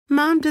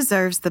Mom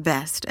deserves the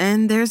best,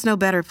 and there's no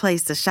better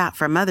place to shop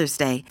for Mother's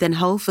Day than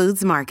Whole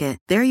Foods Market.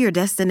 They're your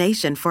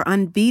destination for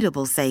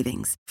unbeatable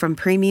savings, from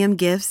premium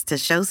gifts to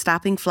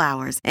show-stopping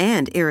flowers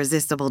and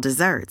irresistible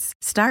desserts.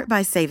 Start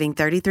by saving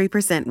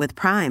 33% with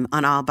Prime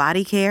on all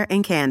body care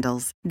and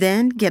candles.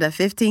 Then get a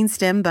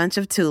 15-stem bunch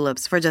of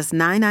tulips for just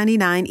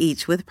 $9.99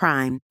 each with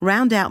Prime.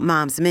 Round out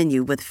Mom's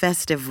menu with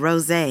festive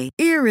rosé,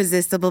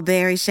 irresistible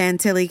berry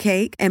chantilly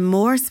cake, and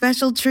more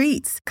special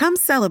treats. Come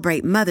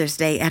celebrate Mother's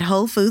Day at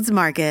Whole Foods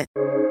Market.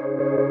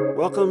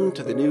 Welcome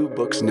to the New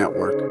Books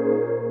Network.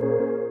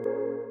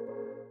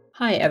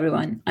 Hi,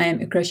 everyone. I am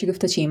Ikrashi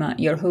Gupta-Chima,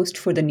 your host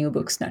for the New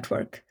Books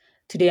Network.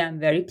 Today, I'm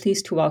very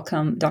pleased to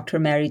welcome Dr.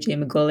 Mary J.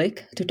 McGooley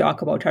to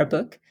talk about her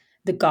book,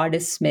 The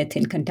Goddess Myth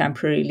in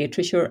Contemporary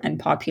Literature and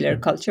Popular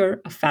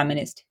Culture, a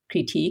Feminist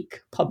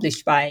Critique,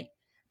 published by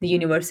the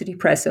University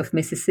Press of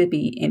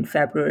Mississippi in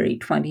February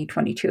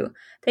 2022.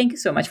 Thank you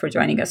so much for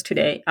joining us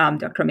today,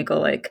 Dr.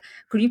 McGooley.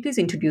 Could you please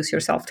introduce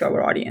yourself to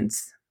our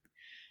audience?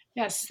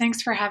 Yes,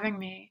 thanks for having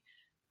me.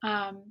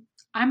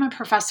 I'm a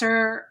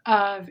professor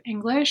of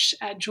English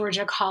at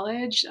Georgia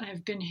College.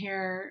 I've been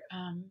here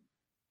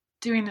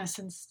doing this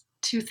since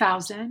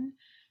 2000,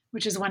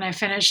 which is when I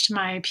finished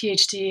my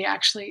PhD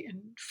actually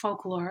in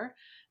folklore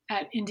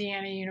at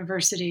Indiana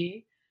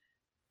University.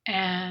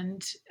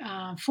 And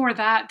for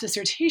that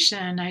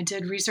dissertation, I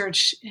did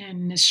research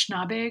in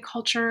Anishinaabe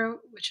culture,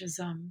 which is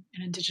an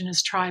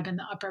indigenous tribe in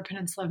the Upper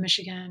Peninsula of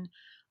Michigan,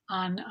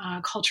 on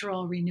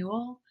cultural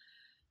renewal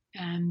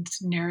and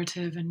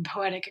narrative and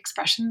poetic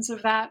expressions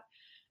of that.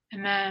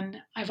 And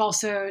then I've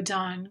also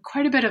done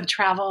quite a bit of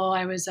travel.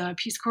 I was a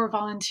Peace Corps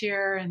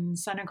volunteer in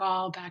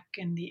Senegal back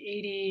in the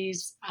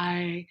 80s.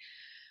 I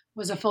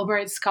was a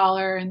Fulbright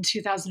scholar in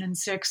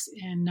 2006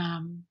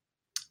 in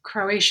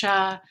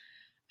Croatia.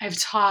 I've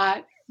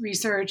taught,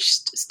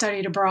 researched,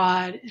 studied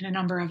abroad in a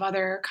number of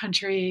other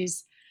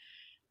countries.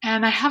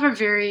 And I have a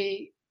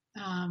very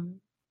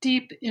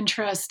deep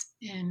interest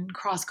in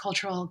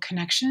cross-cultural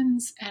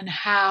connections and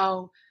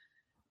how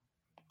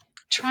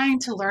trying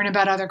to learn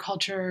about other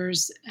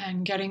cultures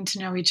and getting to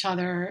know each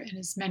other in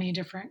as many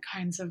different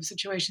kinds of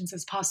situations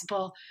as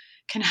possible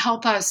can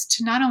help us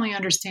to not only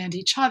understand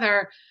each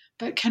other,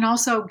 but can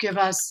also give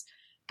us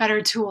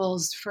better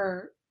tools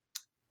for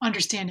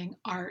understanding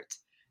art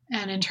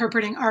and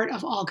interpreting art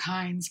of all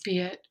kinds, be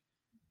it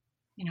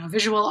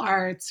visual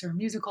arts or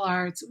musical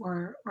arts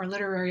or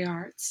literary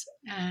arts,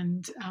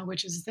 and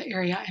which is the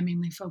area I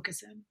mainly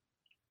focus in.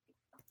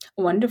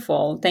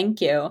 Wonderful.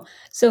 Thank you.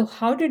 So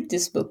how did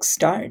this book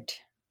start?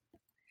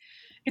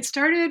 It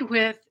started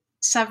with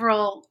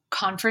several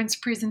conference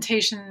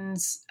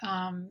presentations,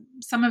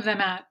 some of them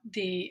at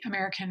the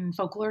American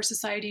Folklore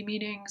Society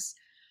meetings.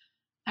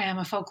 I am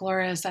a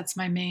folklorist. That's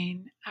my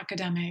main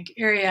academic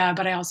area,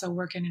 but I also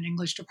work in an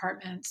English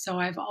department. So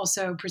I've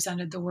also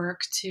presented the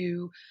work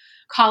to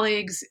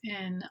colleagues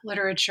in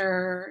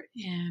literature,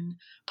 in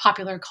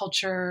popular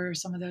culture,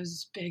 some of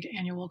those big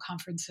annual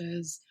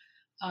conferences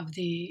of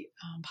the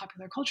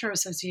Popular Culture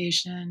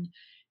Association.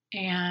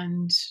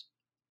 And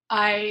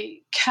I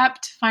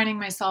kept finding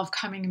myself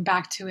coming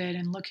back to it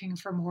and looking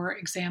for more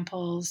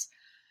examples.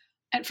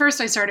 At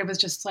first, I started with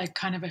just like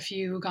kind of a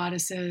few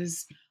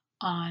goddesses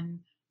on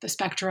the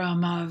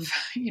spectrum of,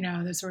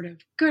 the sort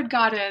of good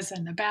goddess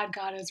and the bad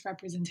goddess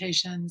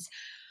representations.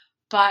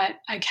 But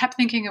I kept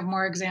thinking of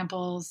more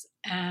examples.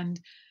 And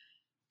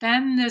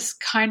then this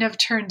kind of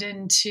turned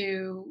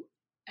into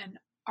an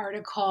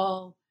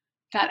article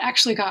that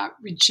actually got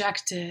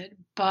rejected.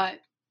 But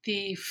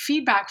the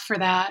feedback for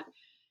that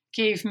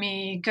gave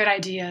me good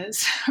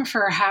ideas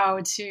for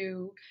how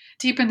to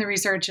deepen the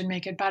research and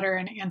make it better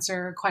and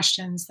answer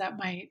questions that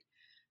might,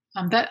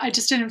 that I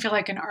just didn't feel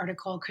like an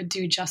article could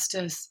do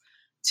justice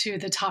to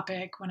the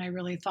topic when I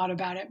really thought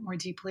about it more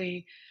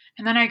deeply.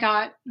 And then I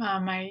got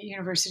my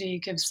university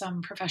gives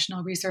some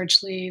professional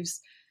research leaves.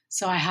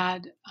 So I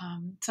had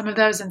some of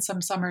those and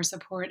some summer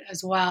support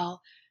as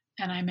well.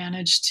 And I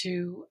managed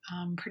to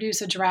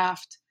produce a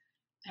draft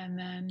and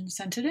then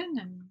sent it in.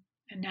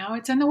 And now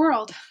it's in the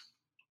world.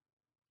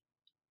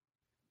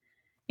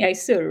 Yeah,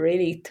 it's a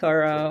really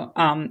thorough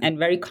and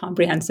very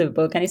comprehensive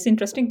book. And it's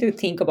interesting to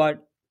think about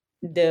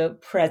the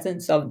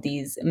presence of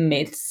these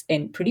myths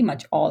in pretty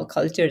much all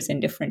cultures in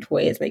different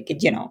ways.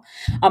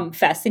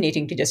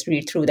 Fascinating to just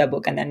read through the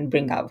book and then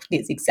bring out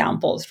these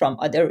examples from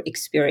other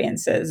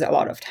experiences a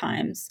lot of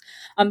times.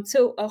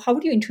 So how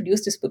would you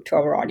introduce this book to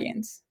our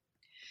audience?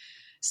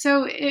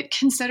 So it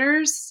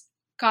considers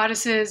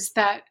goddesses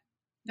that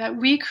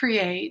we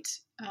create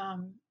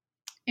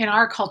in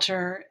our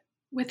culture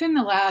within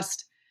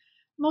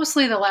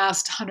mostly the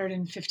last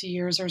 150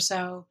 years or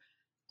so,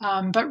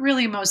 but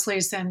really mostly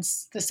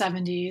since the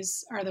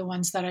 70s are the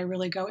ones that I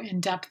really go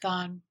in depth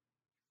on.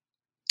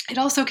 It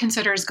also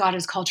considers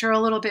goddess culture a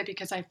little bit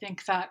because I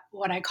think that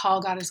what I call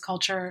goddess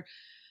culture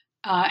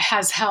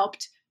has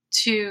helped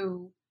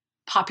to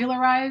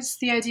popularize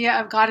the idea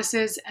of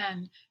goddesses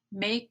and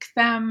make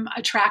them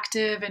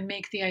attractive and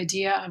make the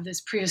idea of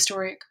this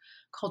prehistoric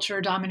culture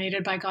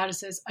dominated by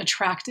goddesses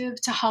attractive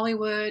to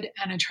Hollywood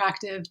and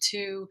attractive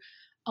to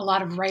a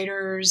lot of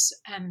writers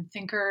and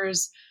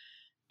thinkers.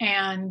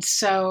 And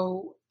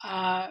so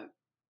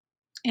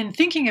in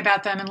thinking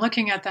about them and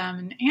looking at them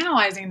and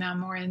analyzing them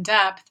more in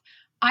depth,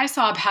 I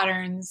saw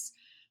patterns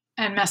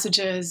and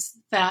messages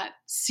that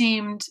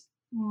seemed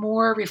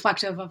more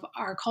reflective of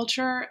our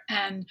culture.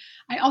 And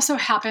I also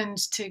happened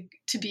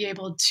to be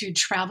able to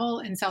travel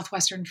in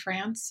southwestern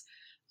France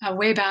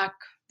way back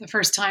the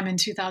first time in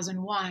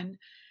 2001.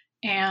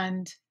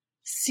 And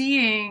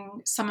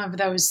seeing some of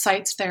those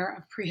sites there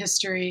of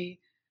prehistory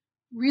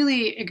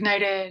really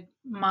ignited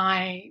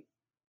my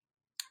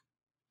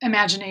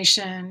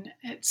imagination.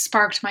 It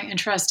sparked my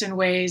interest in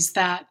ways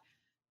that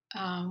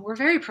were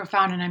very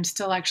profound, and I'm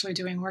still actually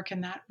doing work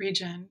in that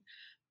region.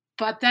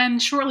 But then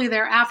shortly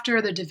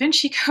thereafter, the Da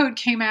Vinci Code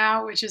came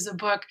out, which is a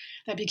book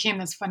that became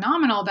this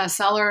phenomenal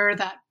bestseller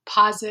that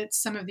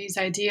posits some of these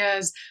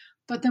ideas.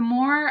 But the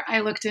more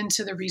I looked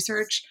into the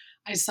research,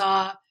 I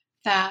saw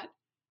that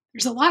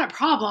there's a lot of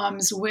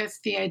problems with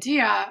the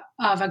idea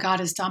of a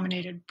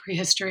goddess-dominated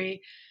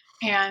prehistory.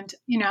 And,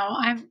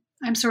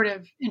 I'm sort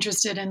of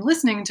interested in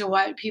listening to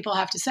what people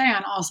have to say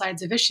on all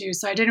sides of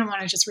issues. So I didn't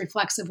want to just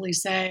reflexively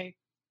say,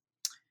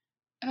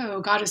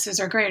 oh, goddesses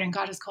are great and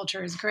goddess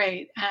culture is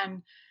great.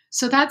 And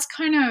so that's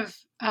kind of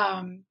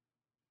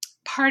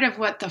part of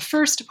what the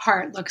first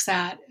part looks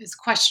at, is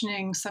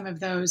questioning some of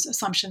those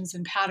assumptions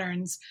and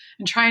patterns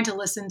and trying to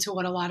listen to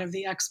what a lot of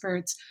the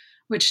experts,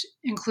 which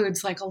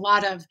includes like a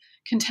lot of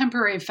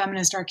contemporary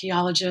feminist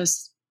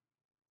archaeologists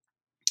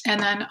and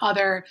then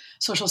other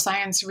social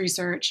science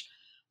research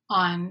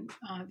on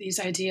these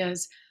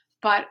ideas,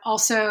 but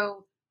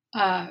also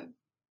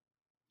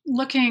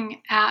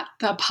looking at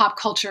the pop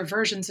culture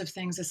versions of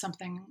things is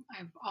something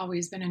I've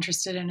always been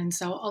interested in. And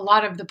so a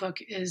lot of the book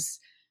is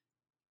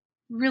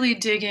really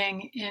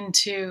digging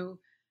into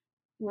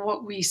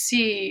what we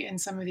see in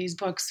some of these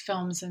books,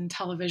 films, and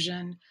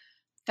television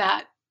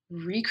that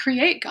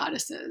recreate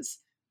goddesses,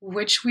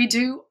 which we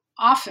do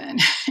often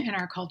in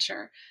our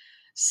culture.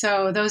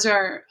 So those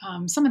are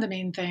some of the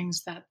main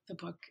things that the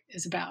book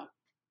is about.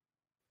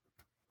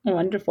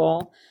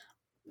 Wonderful.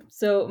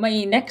 So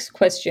my next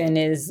question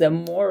is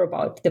more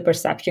about the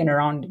perception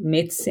around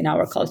myths in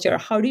our culture.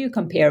 How do you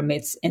compare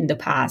myths in the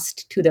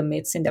past to the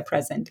myths in the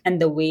present and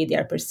the way they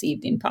are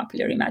perceived in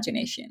popular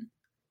imagination?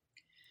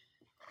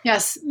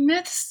 Yes,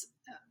 myths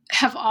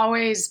have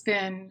always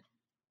been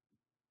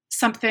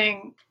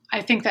something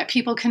I think that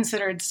people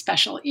considered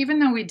special, even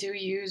though we do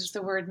use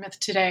the word myth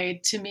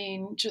today to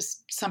mean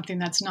just something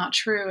that's not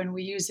true, and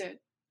we use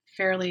it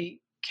fairly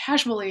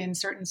casually in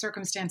certain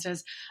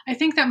circumstances. I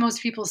think that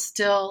most people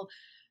still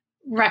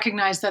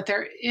recognize that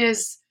there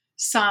is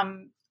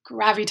some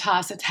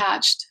gravitas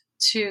attached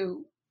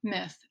to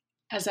myth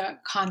as a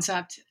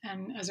concept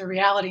and as a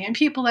reality. And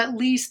people at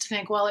least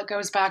think, well, it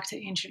goes back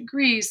to ancient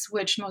Greece,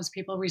 which most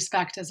people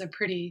respect as a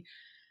pretty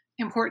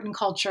important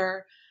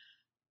culture.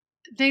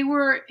 They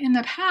were in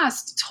the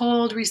past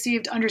told,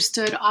 received,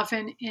 understood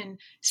often in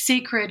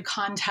sacred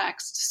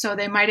context. So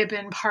they might have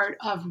been part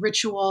of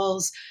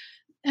rituals.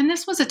 And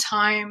this was a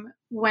time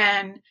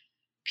when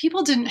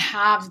people didn't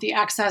have the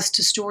access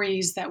to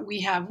stories that we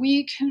have.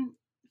 We can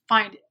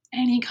find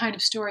any kind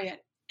of story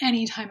at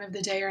any time of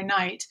the day or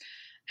night.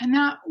 And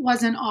that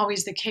wasn't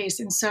always the case.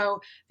 And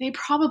so they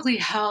probably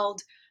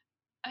held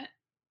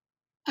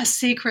a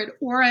sacred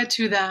aura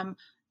to them.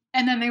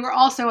 And then they were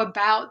also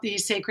about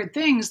these sacred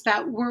things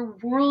that were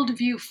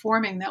worldview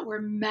forming, that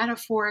were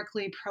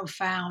metaphorically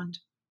profound.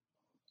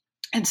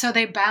 And so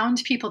they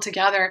bound people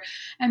together.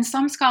 And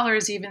some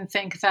scholars even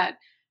think that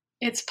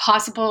it's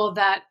possible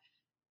that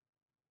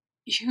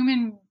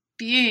human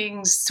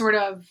beings sort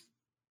of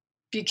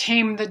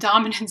became the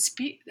dominant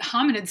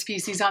hominid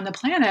species on the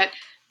planet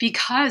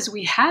because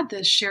we had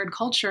this shared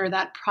culture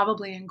that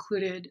probably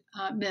included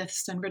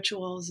myths and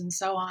rituals and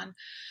so on.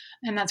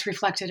 And that's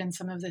reflected in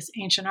some of this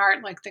ancient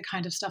art, like the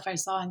kind of stuff I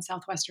saw in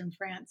southwestern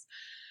France.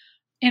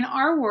 In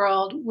our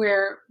world,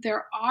 where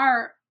there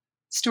are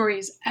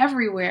stories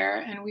everywhere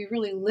and we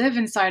really live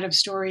inside of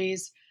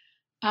stories,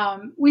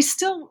 we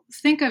still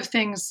think of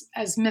things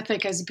as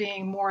mythic as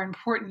being more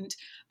important.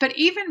 But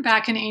even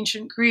back in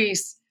ancient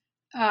Greece,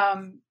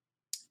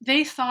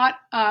 they thought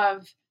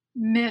of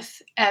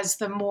myth as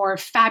the more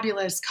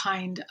fabulous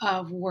kind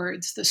of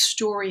words, the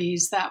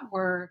stories that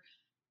were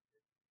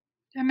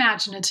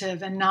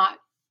imaginative and not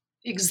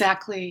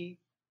exactly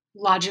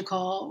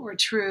logical or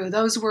true.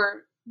 Those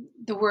were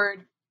the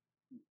word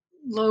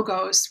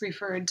logos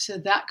referred to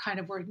that kind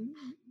of word.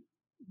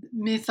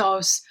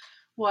 Mythos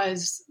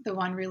was the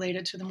one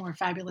related to the more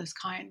fabulous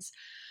kinds.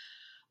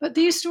 But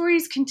these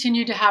stories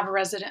continue to have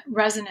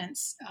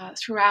resonance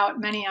throughout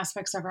many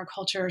aspects of our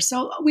culture.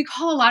 So we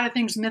call a lot of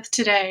things myth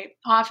today,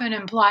 often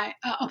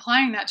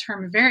applying that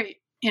term very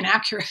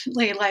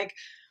inaccurately. Like,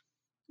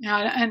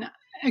 an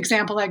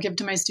example I give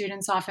to my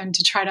students often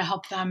to try to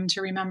help them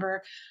to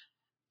remember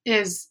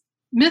is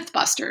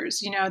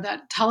Mythbusters,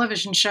 that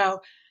television show.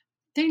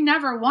 They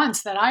never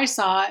once that I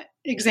saw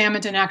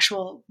examined an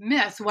actual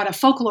myth, what a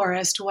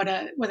folklorist, what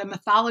a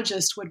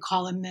mythologist would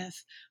call a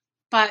myth.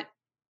 But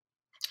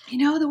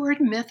the word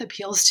myth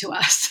appeals to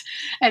us,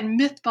 and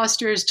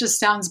Mythbusters just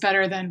sounds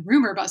better than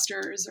Rumor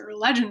Busters or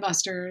Legend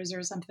Busters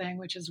or something,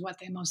 which is what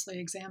they mostly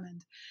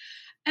examined.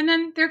 And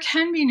then there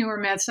can be newer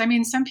myths. I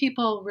mean, some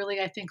people really,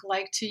 I think,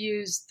 like to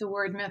use the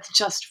word myth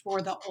just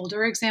for the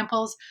older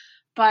examples,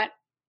 but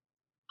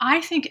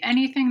I think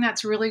anything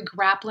that's really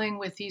grappling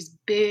with these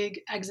big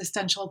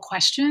existential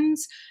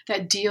questions,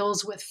 that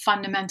deals with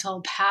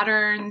fundamental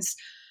patterns,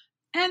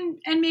 and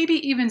maybe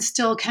even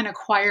still can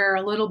acquire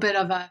a little bit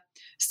of a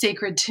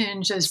sacred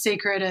tinge, as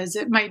sacred as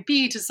it might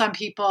be to some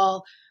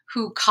people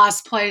who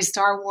cosplay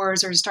Star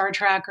Wars or Star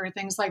Trek or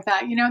things like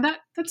that,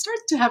 that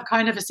starts to have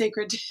kind of a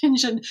sacred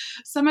tinge. And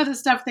some of the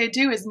stuff they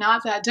do is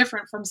not that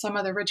different from some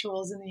of the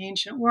rituals in the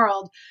ancient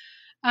world.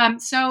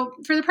 So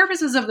for the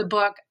purposes of the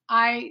book,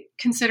 I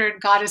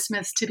considered goddess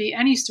myths to be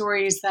any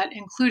stories that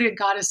included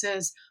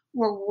goddesses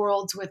or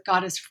worlds with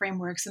goddess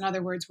frameworks. In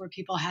other words, where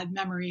people had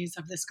memories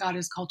of this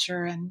goddess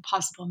culture and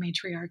possible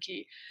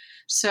matriarchy.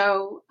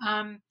 So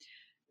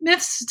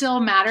myths still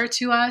matter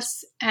to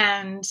us,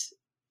 and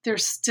they're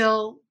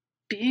still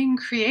being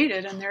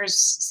created. And there's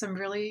some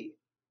really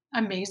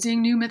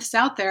amazing new myths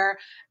out there,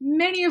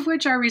 many of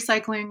which are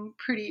recycling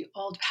pretty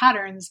old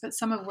patterns, but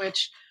some of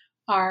which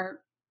are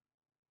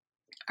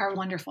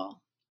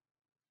wonderful.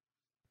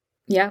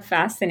 Yeah,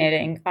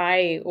 fascinating.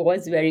 I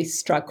was very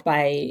struck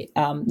by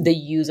the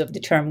use of the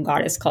term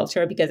goddess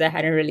culture, because I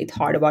hadn't really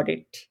thought about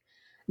it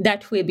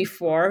that way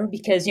before,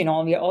 because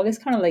we always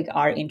kind of like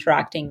are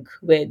interacting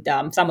with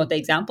some of the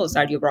examples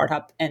that you brought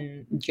up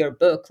in your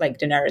book, like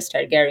Daenerys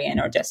Targaryen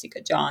or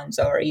Jessica Jones,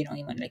 or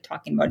even like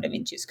talking about Da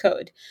Vinci's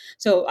Code.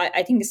 So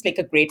I think it's like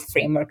a great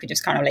framework to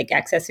just kind of like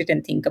access it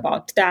and think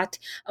about that.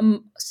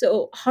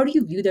 So how do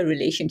you view the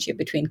relationship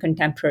between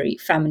contemporary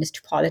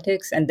feminist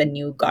politics and the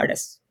new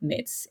goddess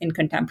myths in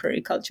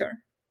contemporary culture?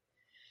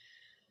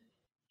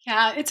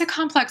 Yeah, it's a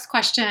complex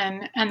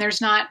question, and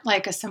there's not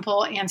like a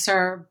simple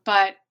answer,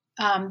 but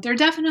there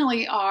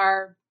definitely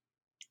are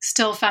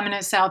still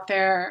feminists out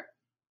there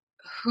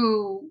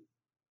who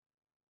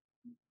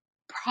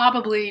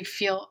probably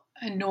feel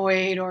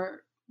annoyed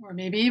or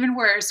maybe even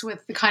worse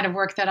with the kind of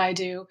work that I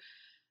do.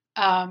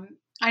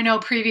 I know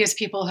previous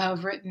people who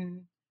have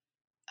written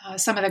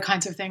some of the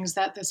kinds of things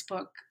that this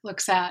book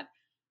looks at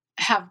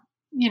have,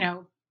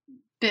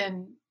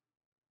 been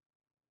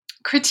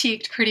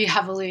critiqued pretty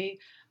heavily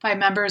by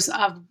members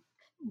of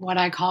what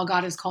I call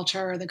goddess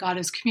culture, or the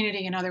goddess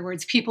community. In other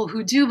words, people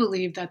who do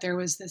believe that there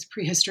was this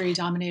prehistory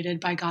dominated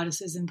by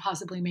goddesses and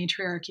possibly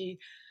matriarchy.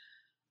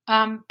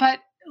 But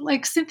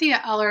like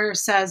Cynthia Eller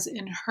says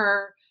in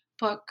her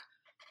book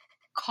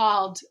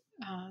called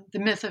 "The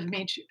Myth of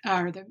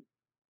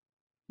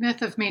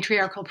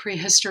Matriarchal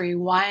Prehistory: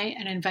 Why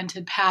an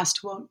Invented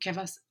Past Won't Give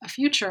Us a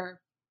Future,"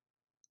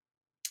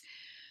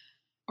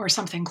 or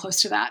something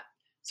close to that.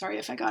 Sorry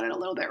if I got it a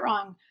little bit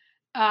wrong.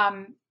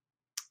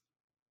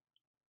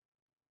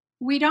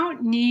 We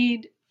don't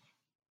need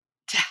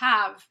to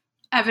have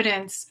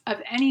evidence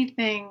of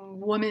anything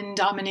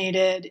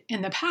woman-dominated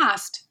in the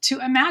past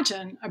to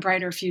imagine a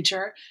brighter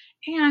future.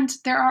 And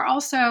there are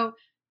also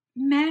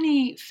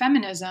many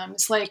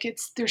feminisms. Like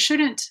there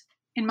shouldn't,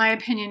 in my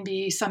opinion,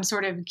 be some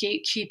sort of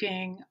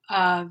gatekeeping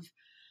of,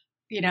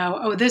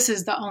 this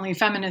is the only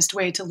feminist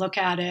way to look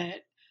at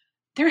it.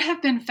 There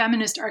have been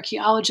feminist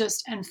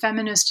archaeologists and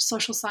feminist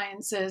social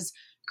sciences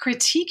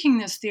critiquing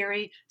this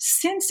theory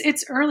since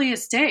its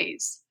earliest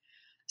days.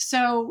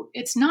 So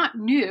it's not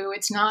new.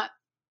 It's not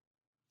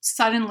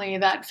suddenly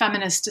that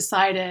feminists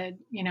decided,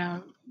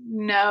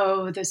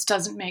 no, this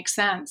doesn't make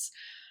sense.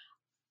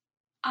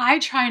 I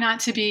try not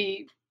to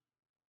be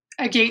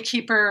a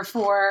gatekeeper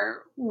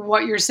for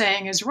what you're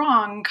saying is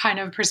wrong kind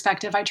of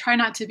perspective. I try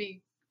not to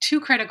be too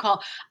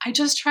critical. I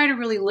just try to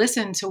really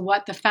listen to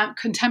what the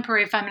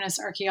contemporary feminist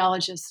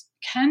archaeologists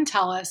can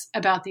tell us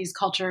about these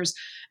cultures.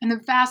 And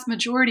the vast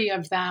majority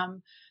of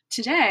them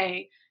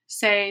today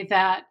say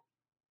that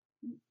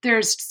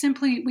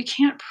we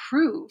can't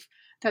prove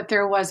that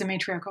there was a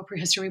matriarchal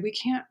prehistory. We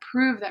can't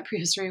prove that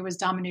prehistory was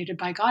dominated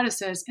by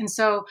goddesses. And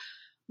so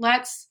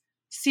let's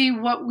see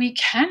what we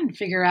can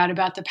figure out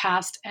about the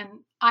past. And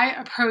I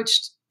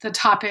approached the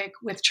topic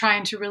with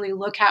trying to really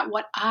look at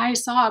what I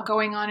saw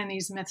going on in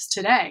these myths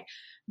today.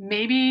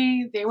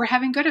 Maybe they were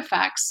having good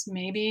effects.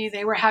 Maybe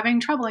they were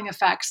having troubling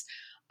effects.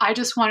 I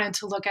just wanted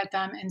to look at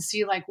them and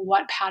see like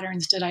what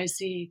patterns did I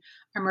see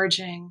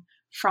emerging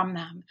from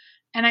them.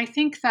 And I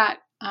think that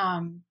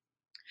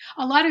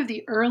a lot of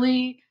the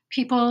early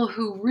people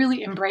who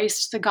really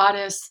embraced the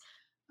goddess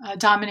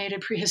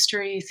dominated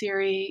prehistory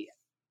theory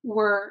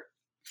were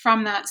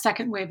from that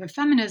second wave of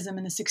feminism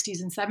in the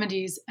 60s and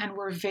 70s, and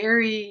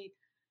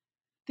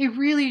they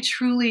really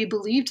truly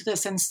believed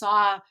this and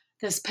saw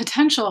this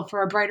potential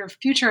for a brighter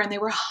future. And they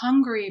were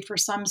hungry for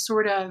some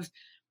sort of,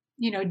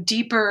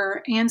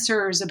 deeper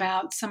answers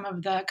about some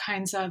of the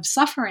kinds of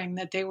suffering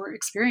that they were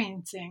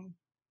experiencing.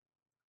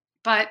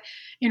 But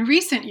in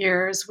recent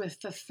years,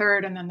 with the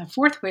third and then the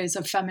fourth waves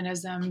of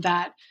feminism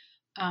that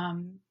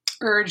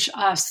urge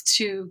us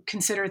to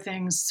consider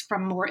things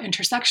from more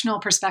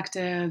intersectional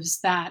perspectives,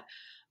 that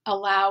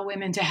allow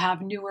women to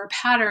have newer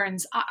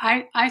patterns,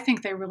 I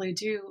think they really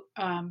do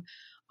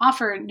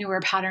offer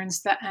newer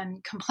patterns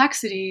and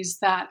complexities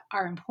that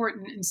are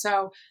important. And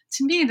so,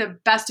 to me, the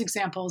best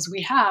examples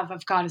we have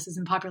of goddesses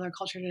in popular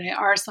culture today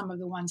are some of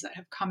the ones that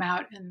have come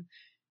out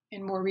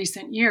in more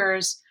recent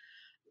years.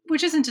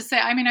 Which isn't to say,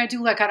 I mean, I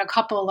do look at a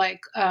couple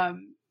like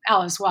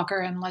Alice Walker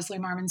and Leslie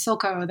Marmon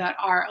Silko that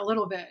are a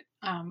little bit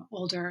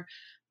older.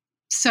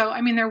 So,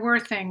 I mean, there were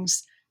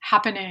things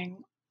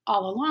happening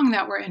all along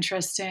that were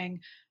interesting,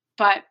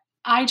 but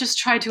I just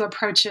tried to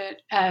approach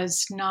it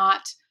as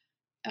not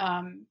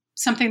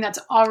something that's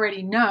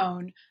already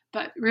known,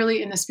 but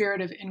really in the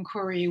spirit of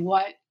inquiry.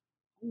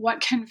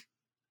 What can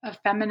a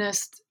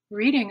feminist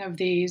reading of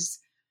these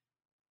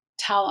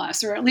tell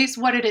us, or at least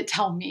what did it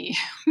tell me?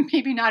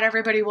 Maybe not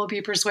everybody will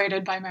be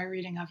persuaded by my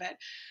reading of it,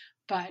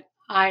 but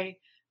I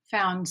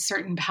found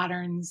certain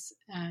patterns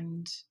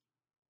and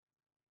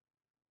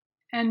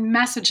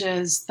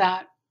messages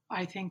that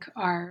I think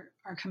are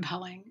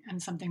compelling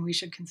and something we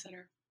should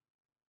consider.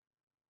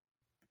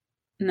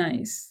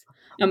 Nice.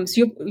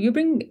 So you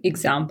bring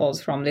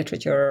examples from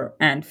literature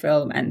and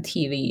film and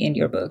TV in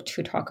your book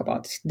to talk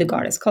about the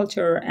goddess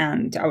culture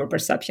and our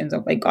perceptions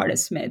of like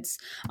goddess myths.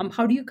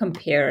 How do you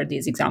compare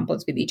these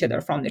examples with each other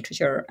from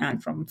literature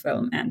and from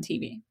film and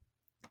TV?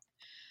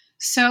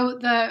 So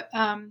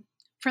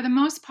for the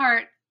most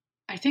part,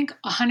 I think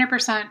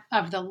 100%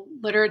 of the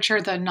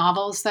literature, the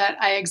novels that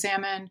I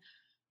examine,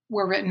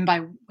 were written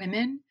by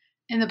women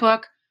in the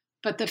book,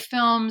 but the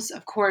films,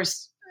 of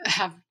course,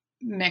 have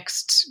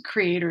mixed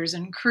creators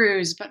and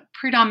crews, but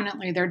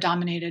predominantly they're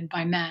dominated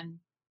by men.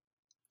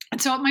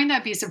 And so it might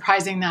not be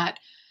surprising that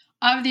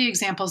of the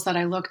examples that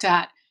I looked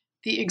at,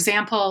 the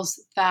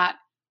examples that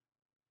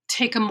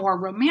take a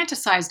more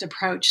romanticized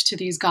approach to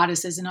these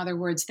goddesses, in other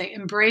words, they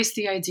embrace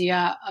the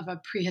idea of a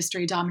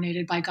prehistory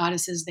dominated by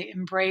goddesses, they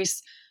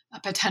embrace a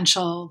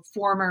potential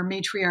former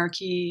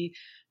matriarchy,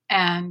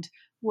 and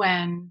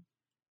when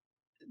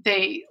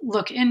they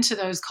look into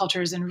those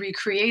cultures and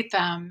recreate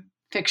them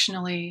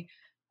fictionally,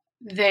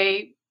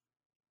 they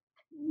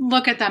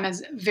look at them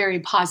as very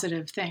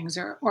positive things,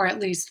 or at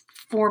least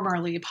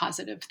formerly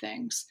positive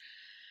things.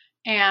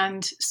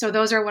 And so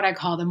those are what I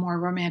call the more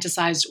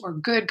romanticized or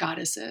good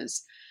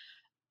goddesses.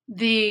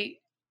 The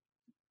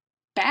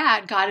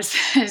bad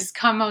goddesses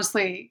come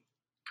mostly,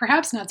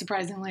 perhaps not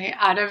surprisingly,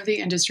 out of the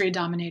industry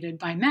dominated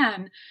by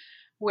men,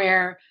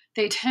 where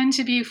they tend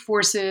to be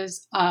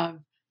forces of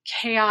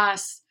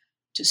chaos,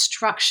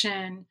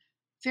 destruction.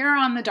 They're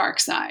on the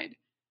dark side.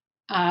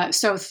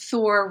 So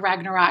Thor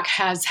Ragnarok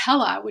has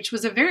Hela, which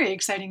was a very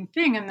exciting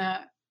thing in the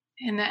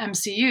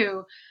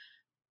MCU,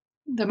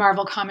 the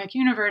Marvel comic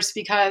universe,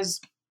 because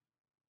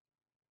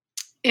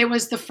it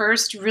was the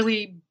first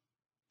really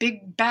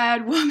big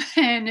bad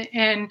woman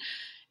in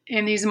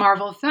these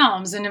Marvel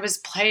films, and it was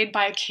played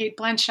by Cate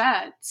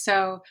Blanchett.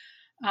 So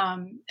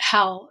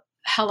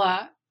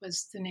Hela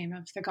was the name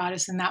of the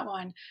goddess in that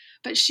one,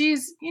 but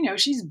she's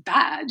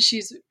bad.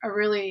 She's a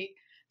really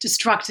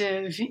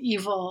destructive,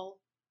 evil,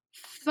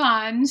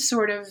 fun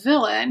sort of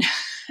villain.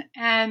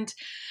 And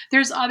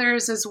there's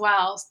others as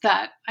well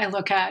that I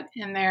look at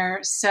in there.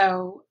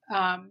 So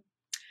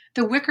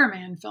the Wicker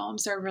Man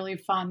films are really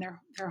fun.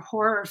 They're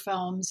horror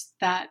films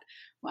that,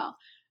 well,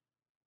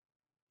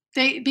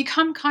 they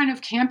become kind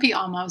of campy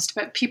almost,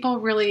 but people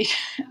really,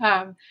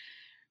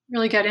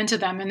 really get into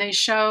them. And they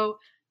show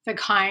the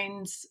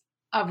kinds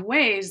of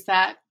ways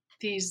that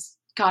these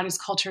goddess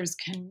cultures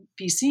can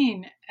be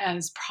seen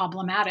as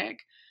problematic,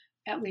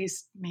 at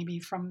least maybe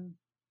from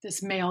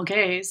this male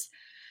gaze.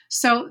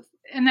 So,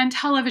 and then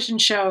television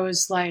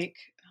shows like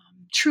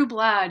True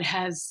Blood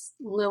has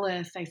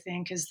Lilith, I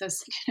think, is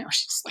this,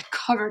 she's like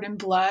covered in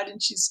blood,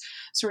 and she's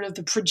sort of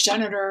the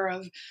progenitor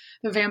of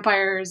the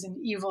vampires and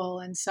evil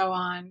and so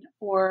on.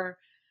 Or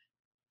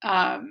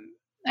I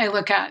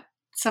look at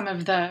some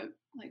of the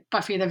like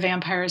Buffy the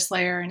Vampire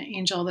Slayer and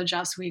Angel, the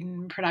Joss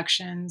Whedon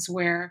productions,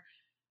 where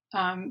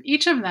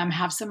each of them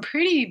have some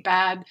pretty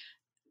bad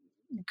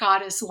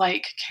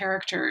goddess-like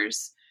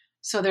characters.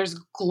 So there's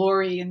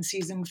Glory in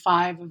season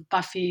 5 of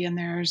Buffy, and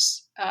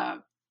there's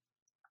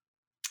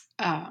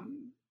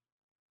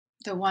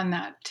the one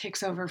that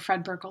takes over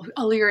Fred Burkle,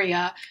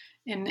 Illyria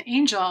in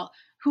Angel,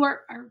 who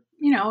are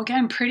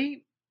again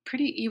pretty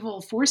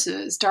evil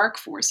forces, dark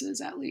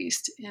forces at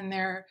least in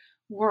their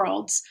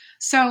worlds.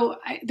 So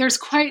there's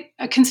quite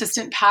a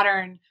consistent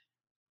pattern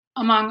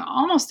among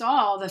almost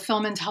all the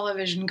film and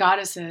television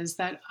goddesses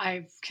that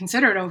I've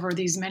considered over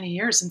these many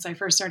years since I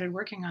first started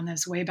working on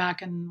this way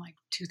back in like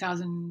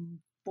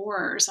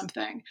 2004 or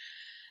something,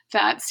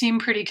 that seem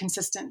pretty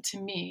consistent to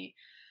me.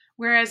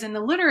 Whereas in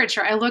the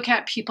literature, I look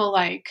at people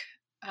like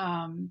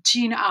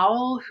Jean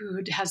Auel, who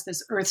has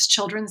this Earth's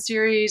Children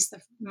series,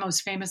 the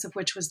most famous of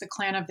which was The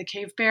Clan of the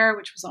Cave Bear,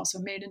 which was also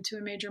made into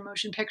a major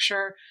motion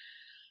picture.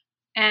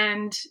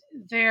 And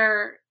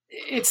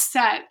it's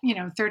set,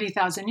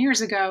 30,000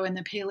 years ago in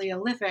the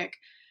Paleolithic.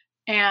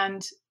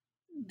 And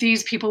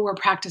these people were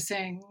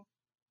practicing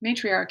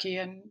matriarchy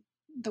and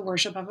the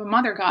worship of a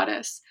mother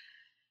goddess.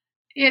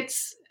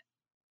 It's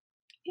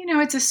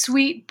it's a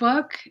sweet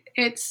book.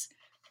 It's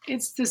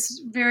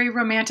this very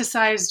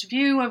romanticized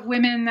view of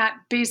women that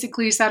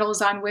basically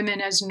settles on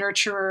women as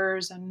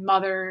nurturers and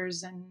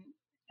mothers,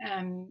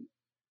 and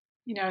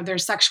their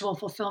sexual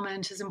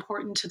fulfillment is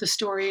important to the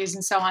stories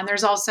and so on.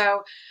 There's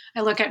also,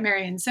 I look at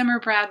Marion Zimmer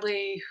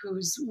Bradley,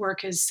 whose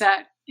work is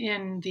set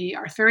in the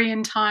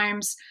Arthurian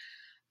times,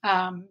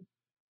 and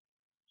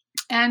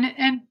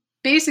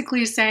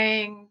basically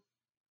saying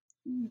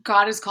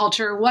goddess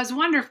culture was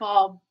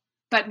wonderful,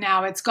 but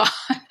now it's gone,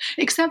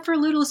 except for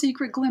little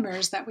secret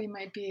glimmers that we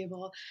might be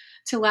able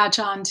to latch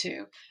on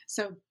to.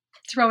 So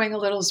throwing a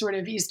little sort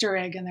of Easter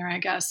egg in there, I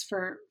guess,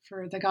 for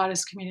the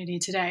goddess community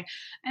today.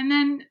 And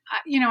then,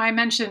 I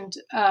mentioned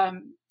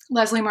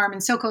Leslie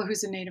Marmon Silko,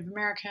 who's a Native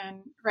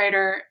American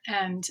writer,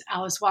 and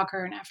Alice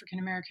Walker, an African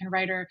American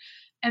writer.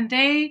 And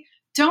they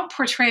don't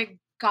portray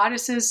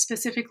goddesses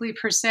specifically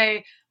per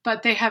se,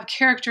 but they have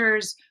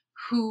characters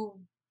who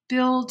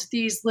build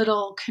these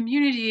little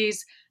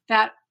communities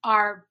that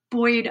are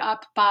buoyed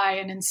up by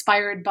and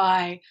inspired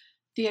by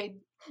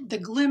the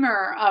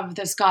glimmer of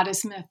this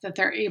goddess myth that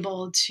they're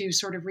able to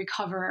sort of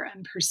recover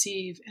and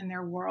perceive in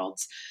their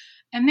worlds.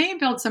 And they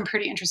build some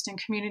pretty interesting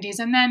communities.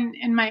 And then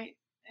in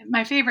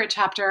my favorite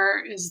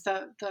chapter is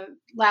the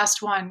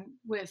last one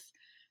with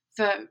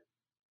the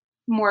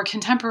more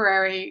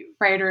contemporary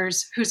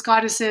writers whose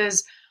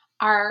goddesses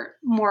are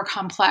more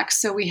complex.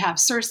 So we have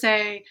Circe,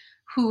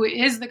 who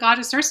is the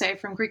goddess Circe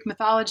from Greek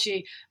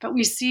mythology, but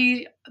we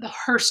see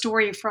her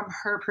story from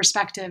her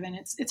perspective. And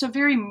it's a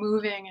very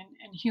moving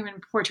and human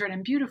portrait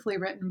and beautifully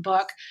written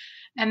book.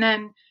 And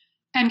then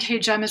N.K.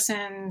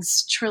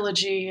 Jemison's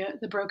trilogy,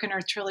 the Broken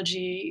Earth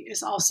trilogy,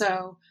 is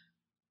also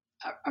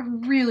a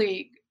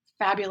really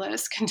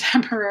fabulous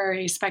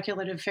contemporary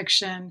speculative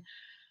fiction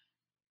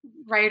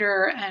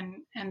writer.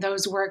 And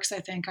those works,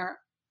 I think,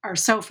 are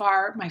so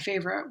far my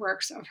favorite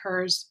works of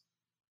hers.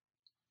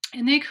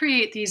 And they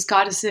create these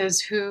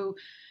goddesses who,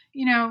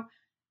 in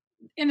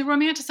the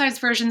romanticized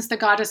versions, the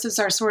goddesses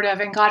are sort of,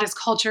 and goddess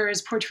culture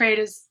is portrayed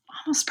as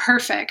almost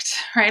perfect,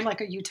 right?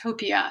 Like a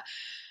utopia.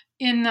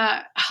 In the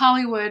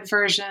Hollywood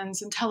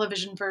versions and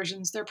television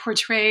versions, they're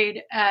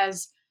portrayed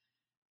as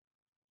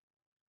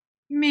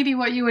maybe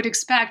what you would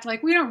expect.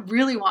 Like, we don't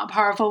really want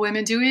powerful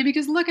women, do we?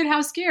 Because look at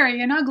how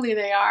scary and ugly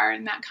they are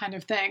and that kind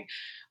of thing.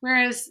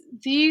 Whereas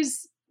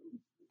these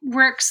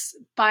works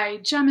by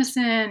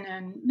Jemison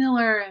and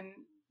Miller and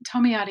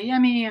Tomi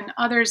Adeyemi and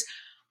others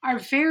are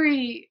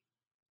very,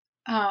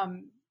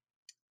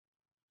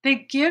 they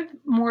give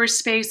more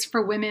space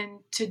for women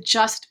to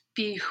just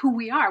be who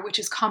we are, which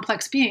is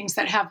complex beings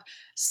that have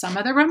some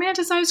of the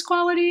romanticized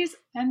qualities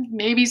and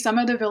maybe some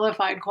of the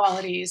vilified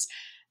qualities.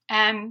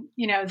 And,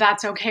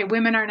 that's okay.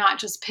 Women are not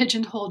just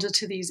pigeonholed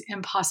to these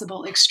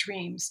impossible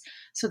extremes.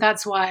 So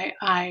that's why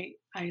I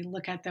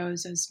look at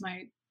those as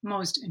my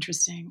most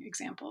interesting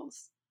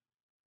examples.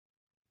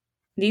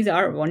 These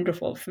are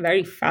wonderful,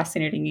 very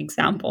fascinating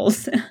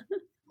examples.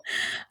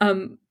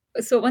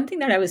 So one thing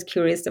that I was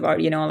curious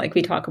about, like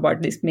we talk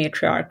about these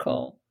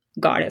matriarchal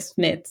goddess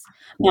myths,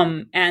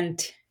 and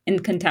in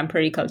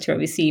contemporary culture,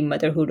 we see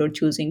motherhood or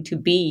choosing to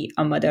be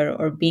a mother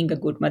or being a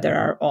good mother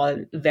are all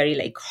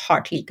very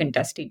hotly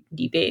contested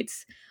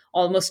debates,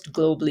 almost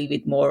globally,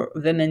 with more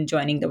women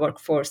joining the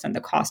workforce and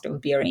the cost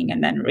of bearing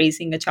and then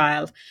raising a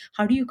child.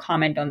 How do you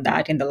comment on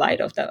that in the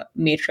light of the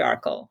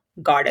matriarchal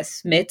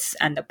goddess myths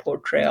and the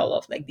portrayal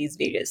of these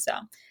various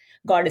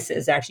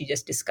goddesses that you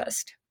just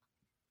discussed?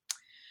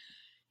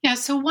 Yeah,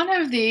 so one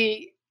of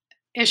the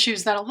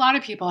issues that a lot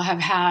of people have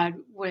had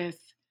with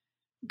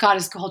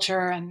goddess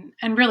culture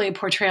and really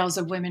portrayals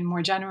of women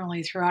more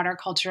generally throughout our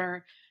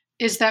culture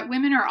is that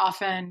women are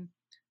often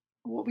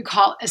what we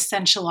call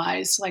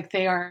essentialized, like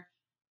they are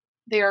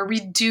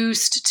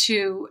reduced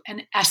to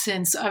an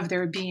essence of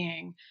their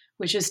being,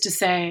 which is to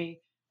say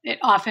it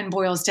often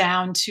boils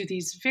down to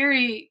these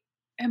very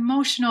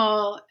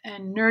emotional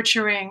and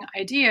nurturing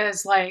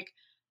ideas like,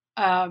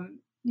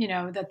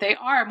 that they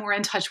are more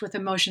in touch with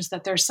emotions,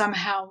 that they're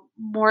somehow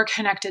more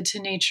connected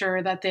to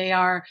nature, that they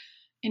are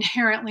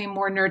inherently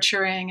more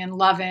nurturing and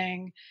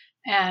loving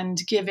and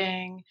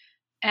giving.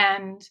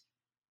 And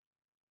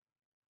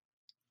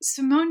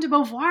Simone de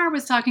Beauvoir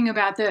was talking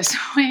about this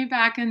way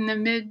back in the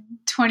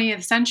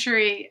mid-20th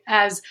century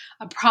as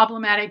a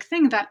problematic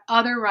thing that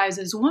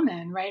otherizes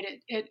woman, right?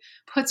 It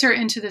puts her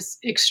into this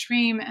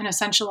extreme and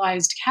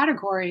essentialized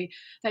category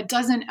that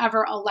doesn't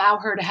ever allow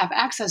her to have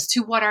access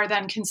to what are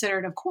then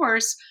considered, of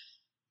course,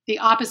 the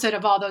opposite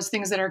of all those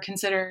things that are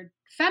considered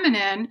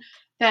feminine,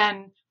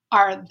 then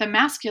are the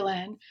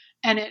masculine.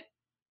 And it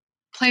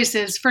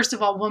places, first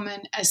of all,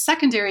 woman as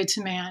secondary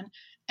to man,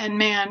 and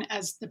man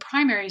as the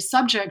primary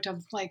subject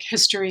of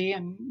history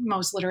and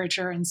most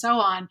literature and so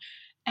on.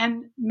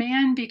 And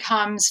man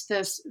becomes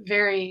this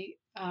very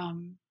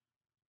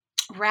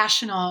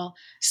rational,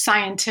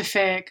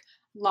 scientific,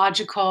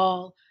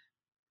 logical,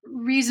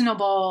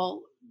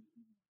 reasonable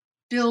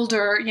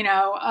builder,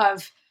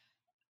 of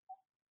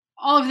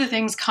all of the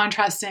things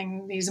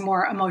contrasting these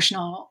more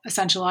emotional,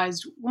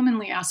 essentialized,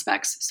 womanly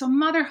aspects. So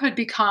motherhood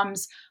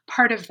becomes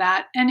part of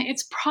that. And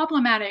it's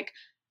problematic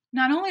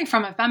not only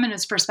from a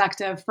feminist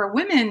perspective, for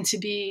women to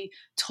be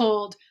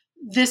told,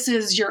 this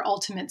is your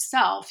ultimate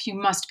self. You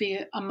must be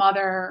a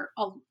mother,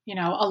 a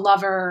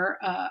lover,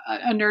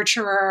 a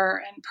nurturer,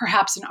 and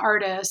perhaps an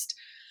artist,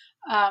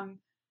 an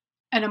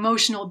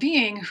emotional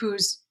being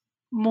who's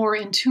more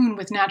in tune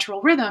with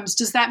natural rhythms.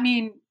 Does that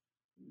mean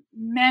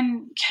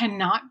men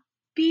cannot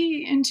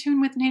be in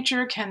tune with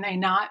nature? Can they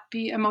not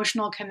be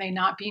emotional? Can they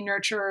not be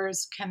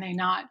nurturers? Can they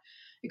not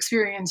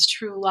experience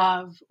true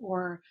love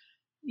or,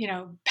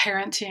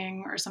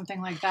 parenting or something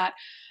like that?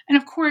 And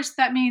of course,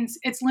 that means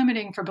it's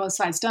limiting for both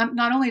sides.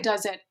 Not only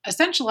does it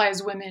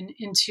essentialize women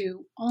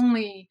into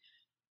only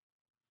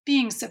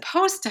being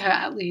supposed to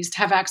at least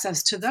have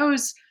access to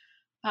those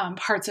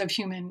parts of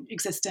human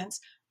existence,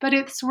 but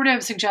it sort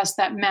of suggests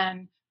that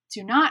men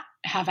do not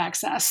have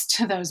access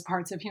to those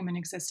parts of human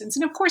existence.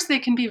 And of course, they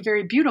can be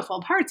very beautiful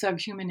parts of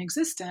human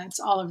existence.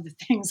 All of the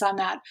things on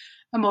that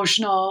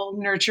emotional,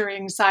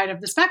 nurturing side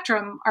of the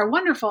spectrum are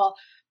wonderful,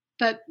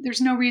 but there's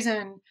no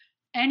reason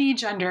any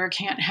gender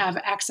can't have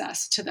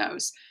access to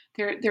those.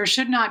 There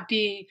should not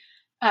be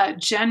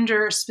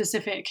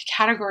gender-specific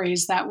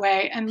categories that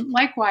way. And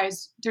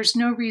likewise, there's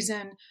no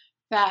reason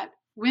that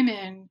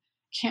women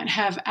can't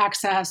have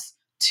access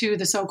to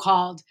the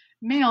so-called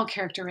male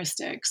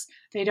characteristics.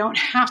 They don't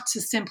have to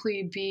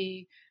simply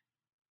be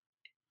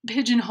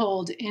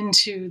pigeonholed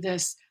into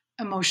this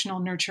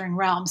emotional nurturing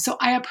realm. So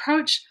I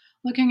approach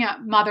looking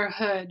at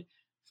motherhood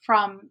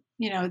from,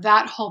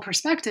 that whole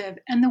perspective.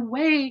 And the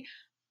way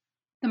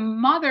the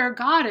mother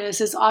goddess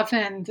is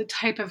often the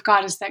type of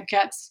goddess that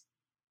gets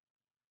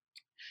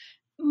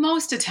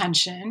most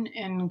attention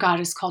in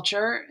goddess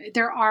culture.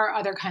 There are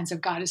other kinds of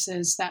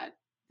goddesses that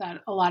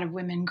a lot of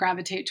women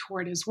gravitate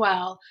toward as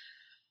well.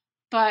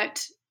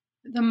 But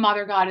the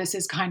mother goddess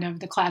is kind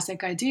of the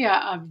classic idea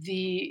of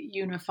the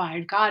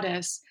unified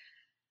goddess.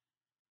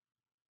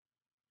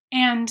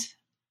 And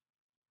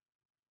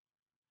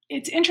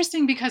it's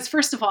interesting because,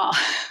 first of all,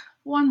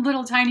 one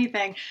little tiny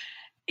thing,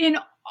 in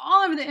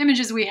all of the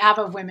images we have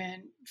of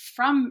women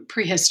from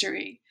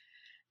prehistory,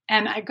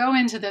 and I go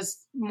into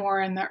this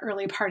more in the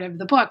early part of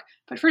the book,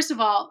 but first of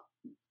all,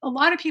 a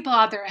lot of people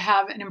out there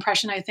have an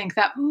impression, I think,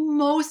 that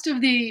most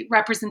of the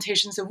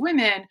representations of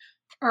women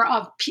or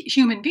of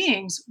human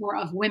beings were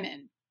of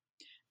women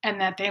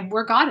and that they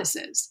were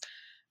goddesses.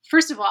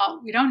 First of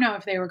all, we don't know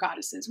if they were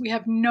goddesses. We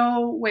have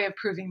no way of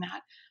proving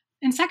that.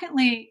 And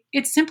secondly,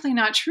 it's simply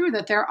not true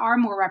that there are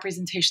more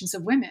representations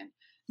of women.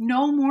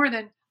 No more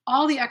than,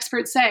 all the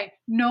experts say,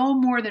 no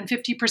more than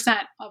 50%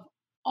 of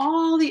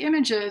all the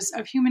images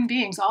of human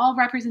beings, all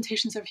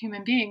representations of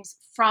human beings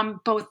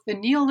from both the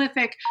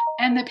Neolithic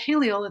and the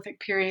Paleolithic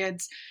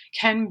periods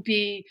can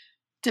be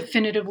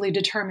definitively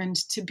determined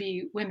to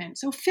be women.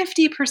 So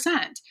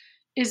 50%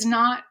 is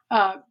not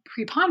a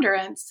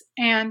preponderance,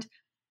 and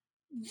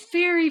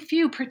very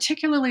few,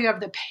 particularly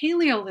of the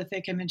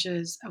Paleolithic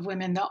images of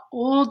women, the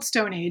old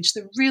Stone Age,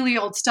 the really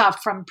old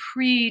stuff from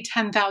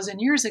pre-10,000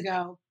 years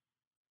ago,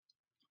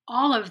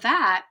 all of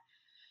that,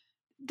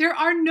 there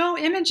are no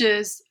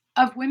images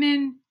of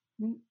women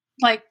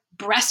like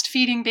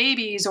breastfeeding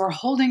babies or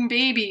holding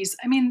babies.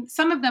 I mean,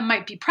 some of them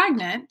might be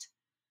pregnant,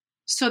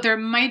 so there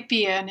might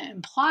be an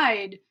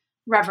implied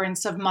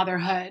reverence of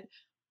motherhood,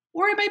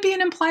 or it might be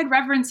an implied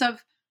reverence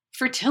of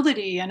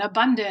fertility and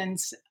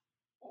abundance,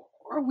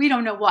 or we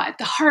don't know what,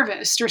 the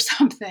harvest or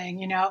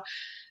something,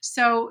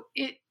 So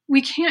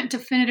we can't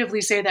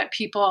definitively say that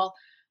people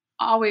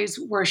always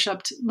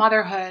worshipped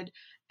motherhood.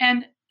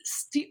 And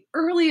the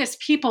earliest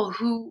people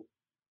who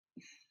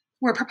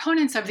were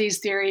proponents of these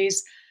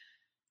theories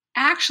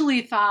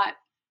actually thought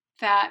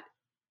that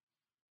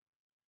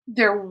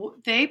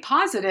they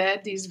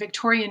posited, these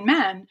Victorian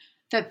men,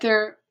 that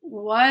there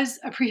was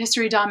a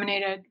prehistory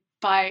dominated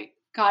by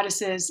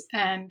goddesses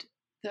and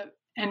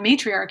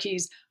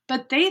matriarchies,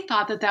 but they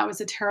thought that that was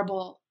a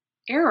terrible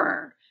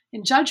error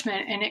in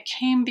judgment, and it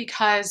came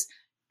because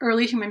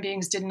early human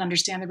beings didn't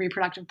understand the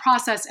reproductive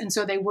process, and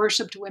so they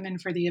worshipped women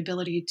for the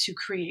ability to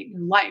create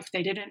new life.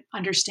 They didn't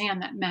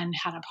understand that men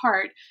had a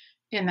part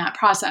in that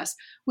process,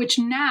 which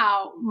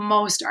now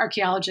most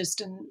archaeologists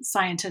and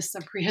scientists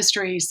of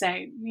prehistory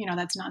say,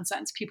 that's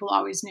nonsense. People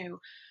always knew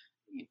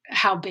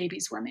how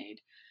babies were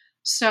made.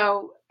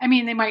 So, I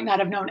mean, they might not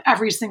have known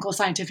every single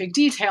scientific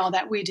detail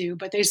that we do,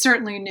 but they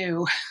certainly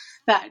knew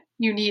that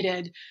you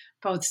needed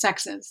both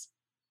sexes.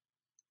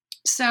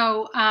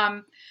 So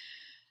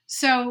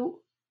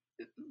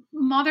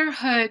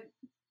motherhood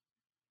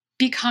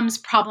becomes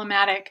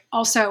problematic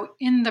also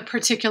in the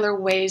particular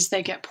ways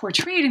they get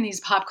portrayed in these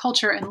pop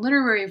culture and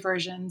literary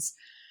versions,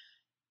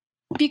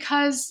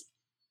 because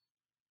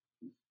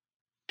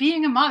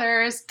being a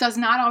mother does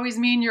not always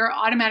mean you're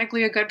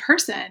automatically a good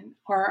person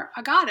or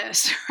a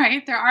goddess,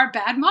 right? There are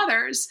bad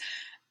mothers,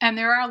 and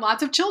there are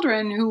lots of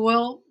children who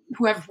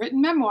have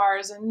written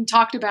memoirs and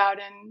talked about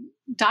and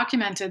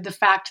documented the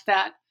fact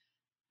that,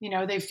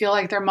 they feel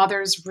like their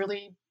mothers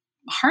really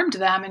harmed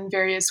them in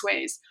various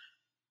ways.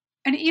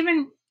 And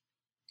even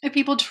if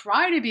people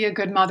try to be a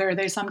good mother,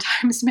 they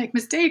sometimes make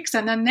mistakes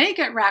and then they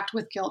get racked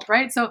with guilt,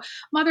 right? So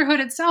motherhood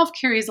itself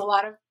carries a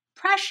lot of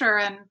pressure,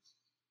 and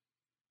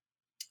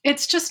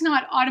it's just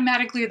not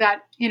automatically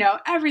that,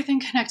 everything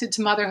connected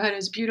to motherhood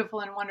is beautiful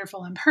and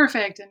wonderful and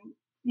perfect. And,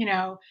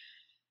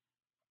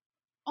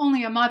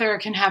 only a mother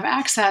can have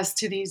access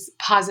to these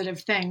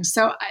positive things.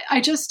 So I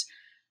just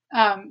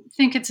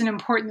think it's an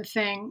important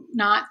thing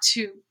not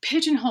to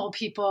pigeonhole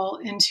people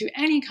into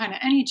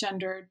any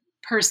gendered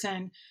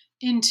person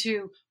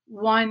into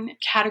one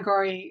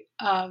category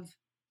of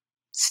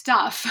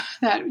stuff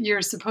that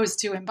you're supposed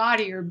to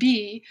embody or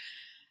be,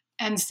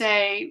 and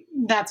say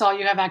that's all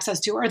you have access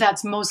to, or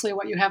that's mostly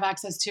what you have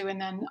access to. And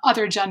then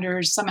other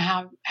genders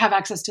somehow have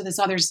access to this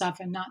other stuff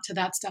and not to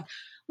that stuff.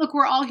 Look,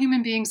 we're all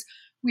human beings.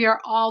 We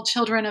are all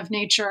children of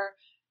nature.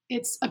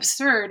 It's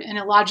absurd and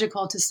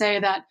illogical to say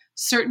that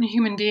certain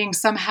human beings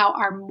somehow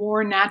are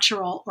more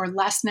natural or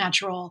less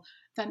natural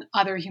than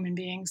other human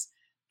beings,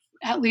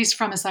 at least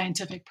from a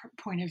scientific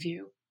point of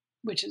view,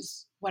 which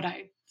is what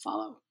I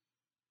follow.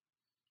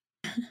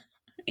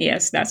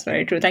 Yes, that's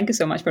very true. Thank you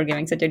so much for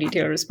giving such a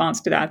detailed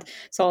response to that.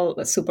 It's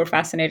all super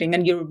fascinating.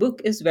 And your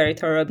book is very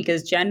thorough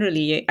because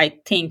generally, I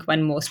think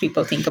when most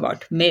people think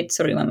about myths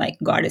or even like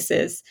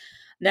goddesses,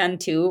 then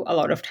too, a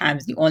lot of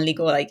times you only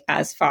go like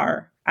as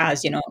far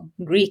as,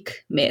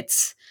 Greek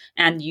myths.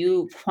 And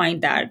you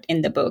point that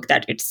in the book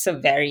that it's a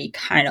very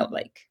kind of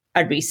like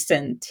a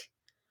recent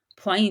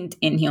point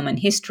in human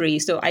history.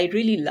 So I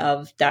really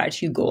love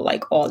that you go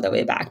like all the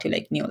way back to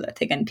like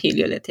Neolithic and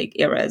Paleolithic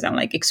eras and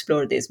like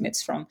explore these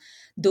myths from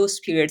those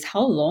periods.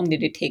 How long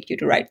did it take you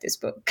to write this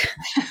book?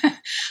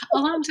 A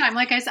long time.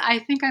 Like I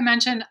think I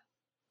mentioned,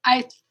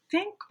 I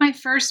think my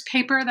first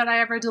paper that I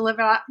ever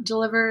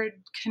delivered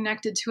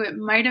connected to it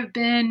might have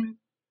been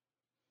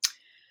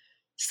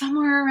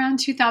somewhere around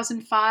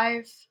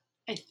 2005,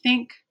 I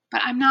think,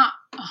 but I'm not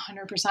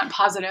 100%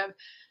 positive.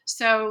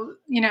 So,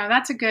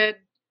 that's a good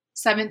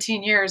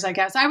 17 years, I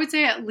guess. I would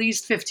say at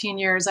least 15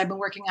 years I've been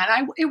working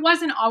on it. It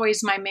wasn't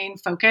always my main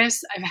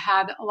focus. I've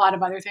had a lot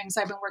of other things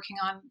I've been working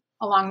on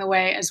along the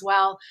way as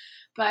well.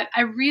 But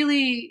I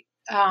really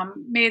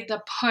made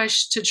the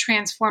push to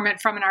transform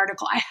it from an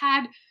article. I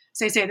had,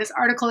 as I say, this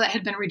article that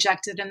had been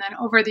rejected. And then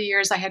over the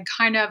years, I had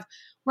kind of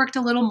worked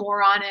a little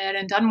more on it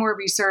and done more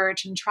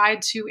research and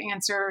tried to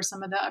answer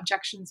some of the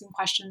objections and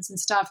questions and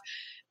stuff.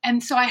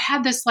 And so I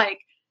had this like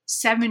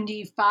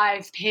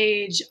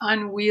 75-page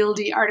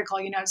unwieldy article.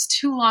 It's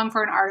too long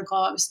for an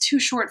article. It was too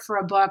short for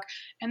a book.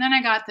 And then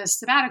I got this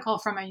sabbatical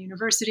from my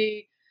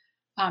university,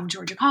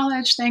 Georgia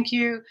College, thank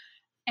you.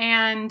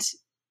 And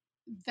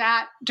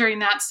during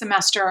that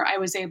semester, I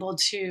was able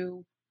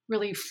to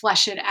really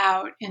flesh it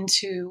out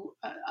into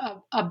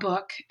a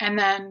book. And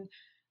then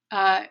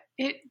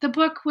the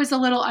book was a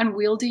little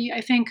unwieldy.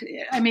 I think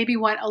I maybe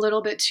went a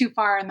little bit too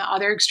far in the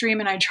other extreme,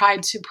 and I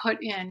tried to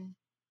put in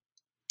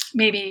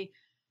maybe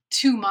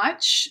too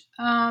much,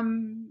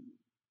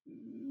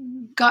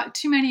 got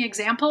too many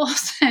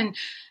examples and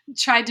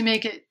tried to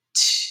make it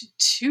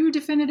too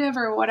definitive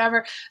or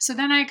whatever. So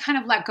then I kind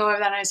of let go of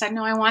that. And I said,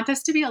 no, I want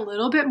this to be a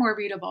little bit more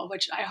readable,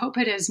 which I hope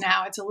it is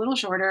now. It's a little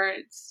shorter.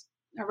 It's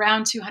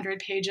around 200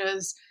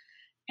 pages.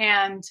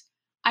 And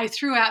I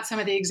threw out some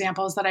of the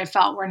examples that I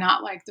felt were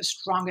not like the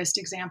strongest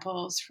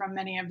examples from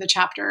many of the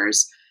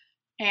chapters.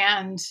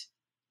 And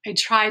I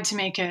tried to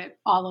make it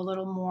all a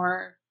little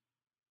more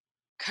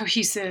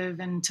cohesive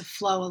and to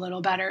flow a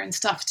little better and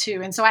stuff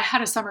too. And so I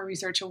had a summer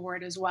research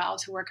award as well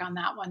to work on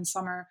that one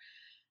summer.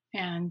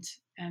 And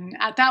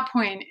at that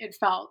point, it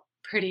felt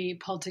pretty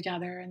pulled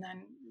together. And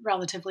then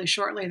relatively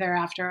shortly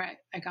thereafter,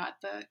 I got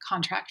the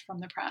contract from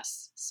the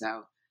press.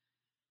 So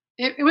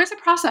it was a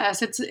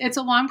process. It's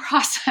a long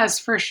process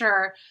for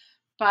sure,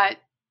 but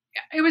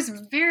it was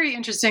very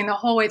interesting the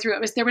whole way through.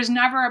 There was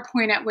never a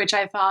point at which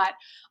I thought,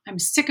 I'm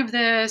sick of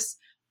this.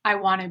 I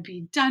want to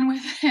be done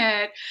with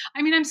it.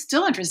 I mean, I'm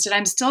still interested.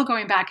 I'm still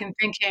going back and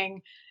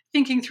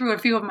thinking through a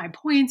few of my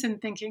points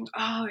and thinking,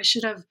 oh, I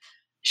should have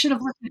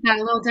looked at that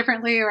a little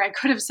differently, or I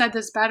could have said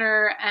this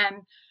better. And,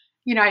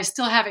 I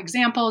still have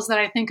examples that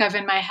I think of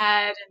in my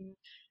head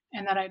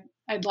and that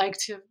I'd like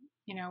to,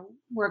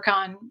 work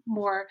on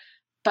more.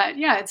 But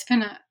yeah, it's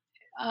been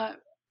an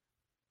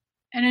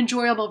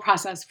enjoyable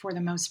process for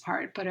the most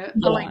part, but a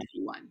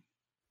lengthy one.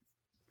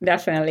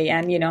 Definitely.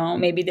 And,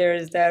 maybe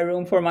there's the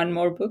room for one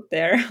more book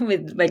there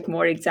with like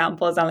more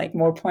examples and like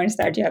more points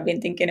that you have been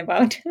thinking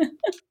about.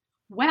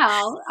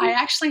 Well, I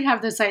actually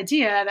have this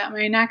idea that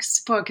my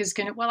next book is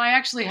I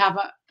actually have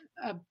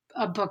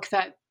a book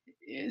that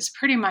is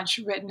pretty much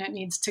written. It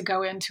needs to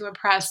go into a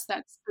press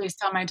that's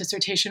based on my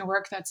dissertation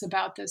work that's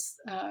about this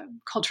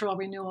cultural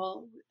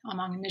renewal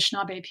among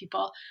Anishinaabe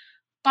people.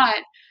 But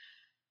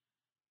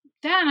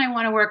then I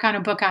want to work on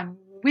a book on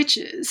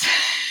witches.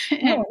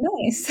 Oh,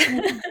 nice.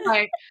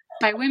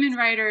 by women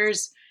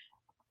writers,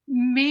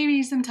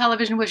 maybe some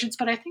television witches,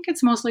 but I think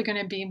it's mostly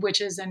going to be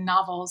witches in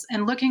novels,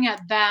 and looking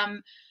at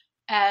them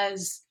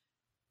as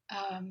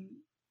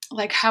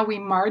like how we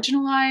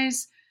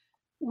marginalize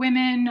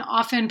women,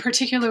 often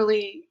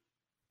particularly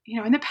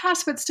in the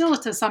past, but still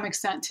to some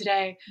extent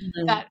today,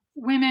 Mhm. that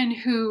women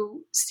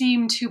who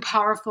seem too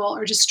powerful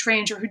or just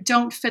strange or who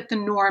don't fit the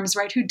norms,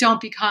 right, who don't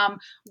become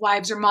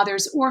wives or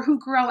mothers or who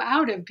grow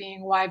out of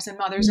being wives and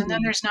mothers, and then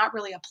Mhm. there's not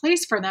really a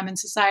place for them in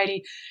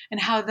society,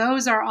 and how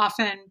those are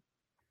often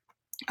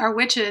are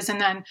witches.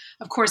 And then,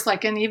 of course,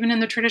 like even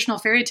in the traditional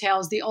fairy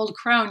tales, the old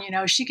crone,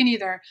 she can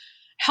either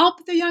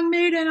help the young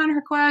maiden on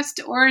her quest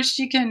or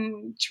she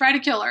can try to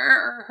kill her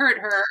or hurt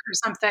her or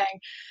something.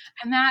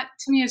 And that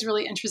to me is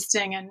really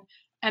interesting.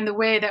 And the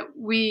way that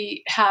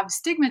we have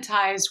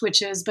stigmatized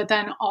witches, but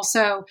then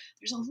also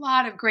there's a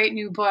lot of great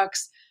new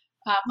books.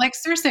 Like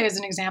Circe is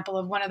an example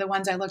of one of the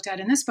ones I looked at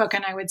in this book,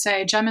 and I would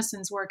say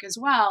Jemison's work as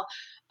well,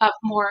 of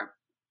more,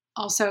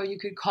 also you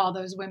could call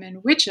those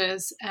women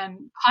witches,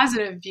 and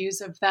positive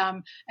views of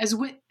them as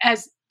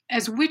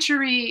as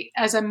witchery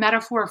as a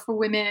metaphor for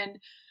women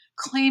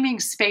claiming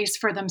space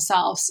for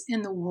themselves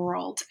in the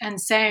world and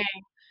saying,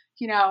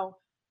 you know,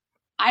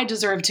 I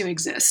deserve to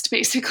exist, Right.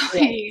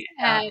 basically,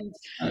 Yeah, and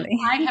I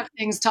definitely. have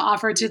things to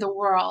offer to the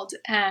world.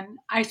 And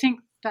I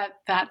think that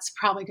that's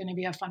probably going to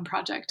be a fun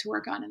project to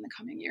work on in the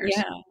coming years.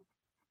 Yeah.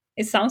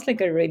 It sounds like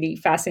a really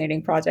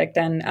fascinating project,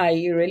 and I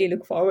really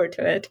look forward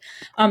to it.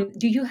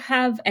 Do you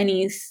have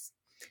any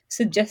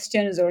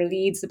suggestions or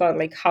leads about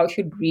like how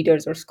should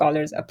readers or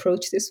scholars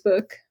approach this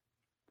book?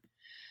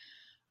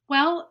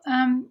 Well,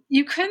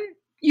 you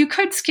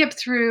could skip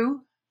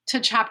through to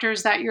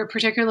chapters that you're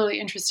particularly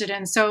interested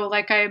in. So,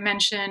 like I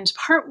mentioned,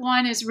 part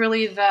one is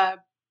really the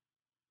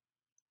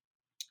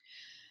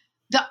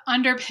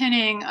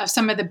underpinning of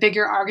some of the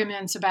bigger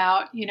arguments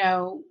about,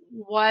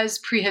 was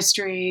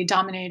prehistory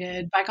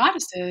dominated by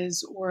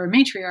goddesses or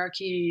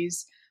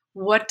matriarchies?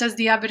 What does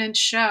the evidence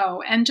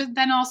show? And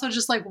then also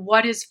just like,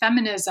 what is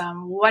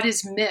feminism? What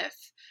is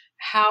myth?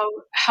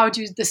 How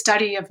do the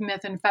study of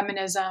myth and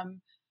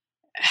feminism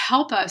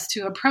help us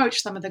to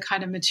approach some of the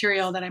kind of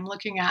material that I'm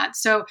looking at?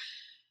 So,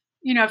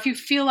 if you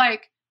feel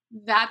like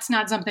that's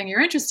not something you're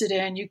interested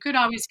in, you could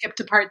always skip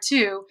to part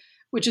two,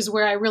 which is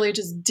where I really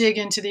just dig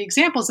into the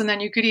examples. And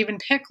then you could even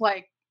pick,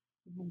 like,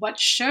 what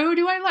show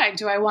do I like?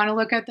 Do I want to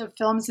look at the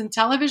films and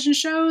television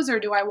shows, or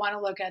do I want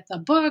to look at the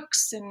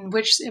books? And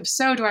which, if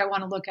so, do I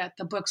want to look at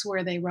the books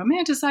where they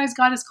romanticize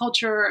goddess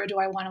culture, or do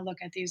I want to look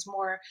at these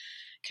more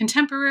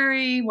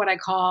contemporary, what I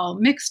call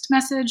mixed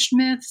messaged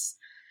myths?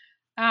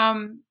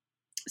 Um,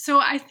 so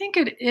I think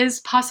it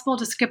is possible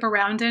to skip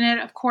around in it.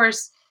 Of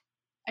course,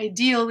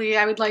 ideally,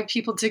 I would like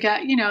people to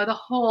get, the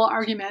whole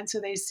argument so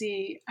they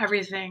see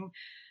everything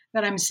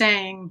that I'm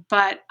saying.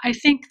 But I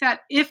think that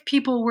if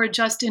people were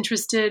just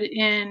interested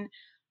in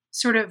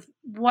sort of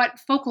what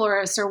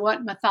folklorists or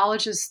what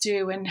mythologists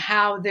do and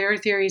how their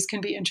theories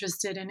can be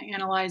interested in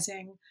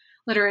analyzing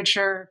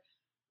literature,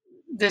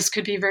 this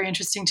could be very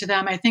interesting to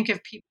them. I think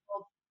if people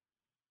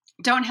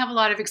don't have a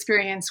lot of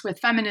experience with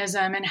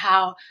feminism and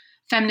how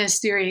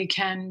feminist theory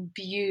can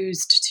be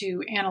used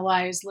to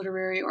analyze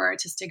literary or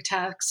artistic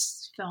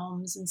texts,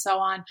 films, and so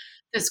on,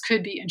 this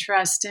could be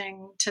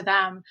interesting to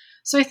them.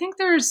 So I think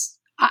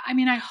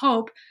I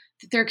hope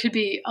that there could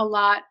be a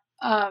lot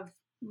of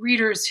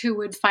readers who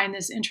would find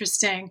this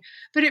interesting,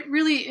 but it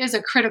really is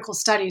a critical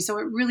study. So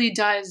it really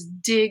does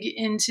dig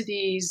into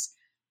these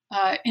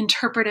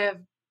interpretive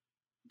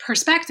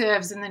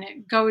perspectives, and then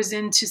it goes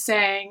into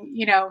saying,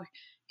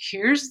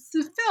 here's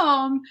the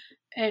film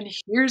and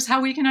here's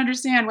how we can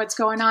understand what's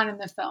going on in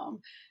the film.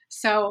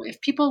 So if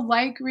people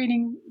like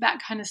reading that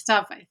kind of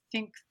stuff, I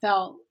think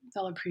they'll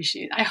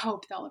appreciate, I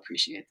hope they'll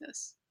appreciate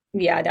this.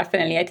 Yeah,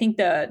 definitely. I think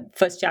the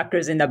first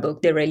chapters in the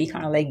book, they really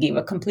kind of like give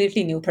a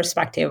completely new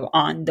perspective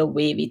on the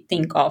way we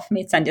think of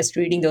myths. And just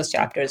reading those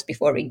chapters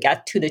before we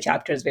get to the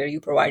chapters where you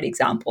provide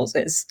examples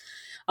is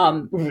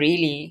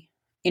really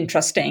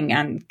interesting,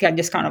 and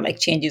just kind of like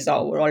changes our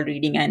overall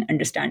reading and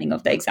understanding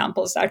of the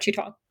examples that you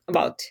talk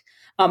about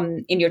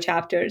in your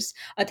chapters.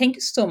 Thank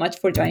you so much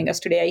for joining us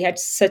today. I had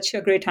such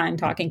a great time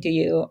talking to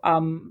you.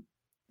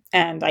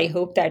 And I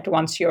hope that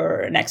once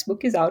your next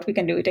book is out, we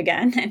can do it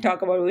again and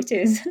talk about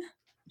witches.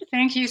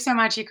 Thank you so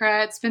much,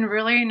 Ikra. It's been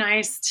really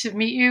nice to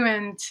meet you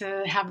and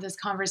to have this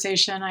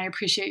conversation. I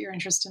appreciate your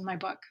interest in my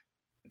book.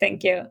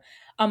 Thank you.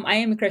 I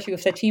am Ikra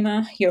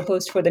Chima, your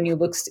host for the New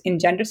Books in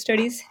Gender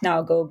Studies.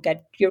 Now go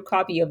get your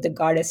copy of The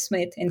Goddess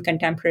Smith in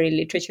Contemporary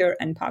Literature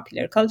and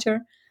Popular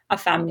Culture, a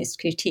Feminist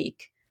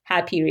Critique.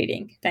 Happy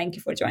reading. Thank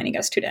you for joining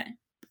us today.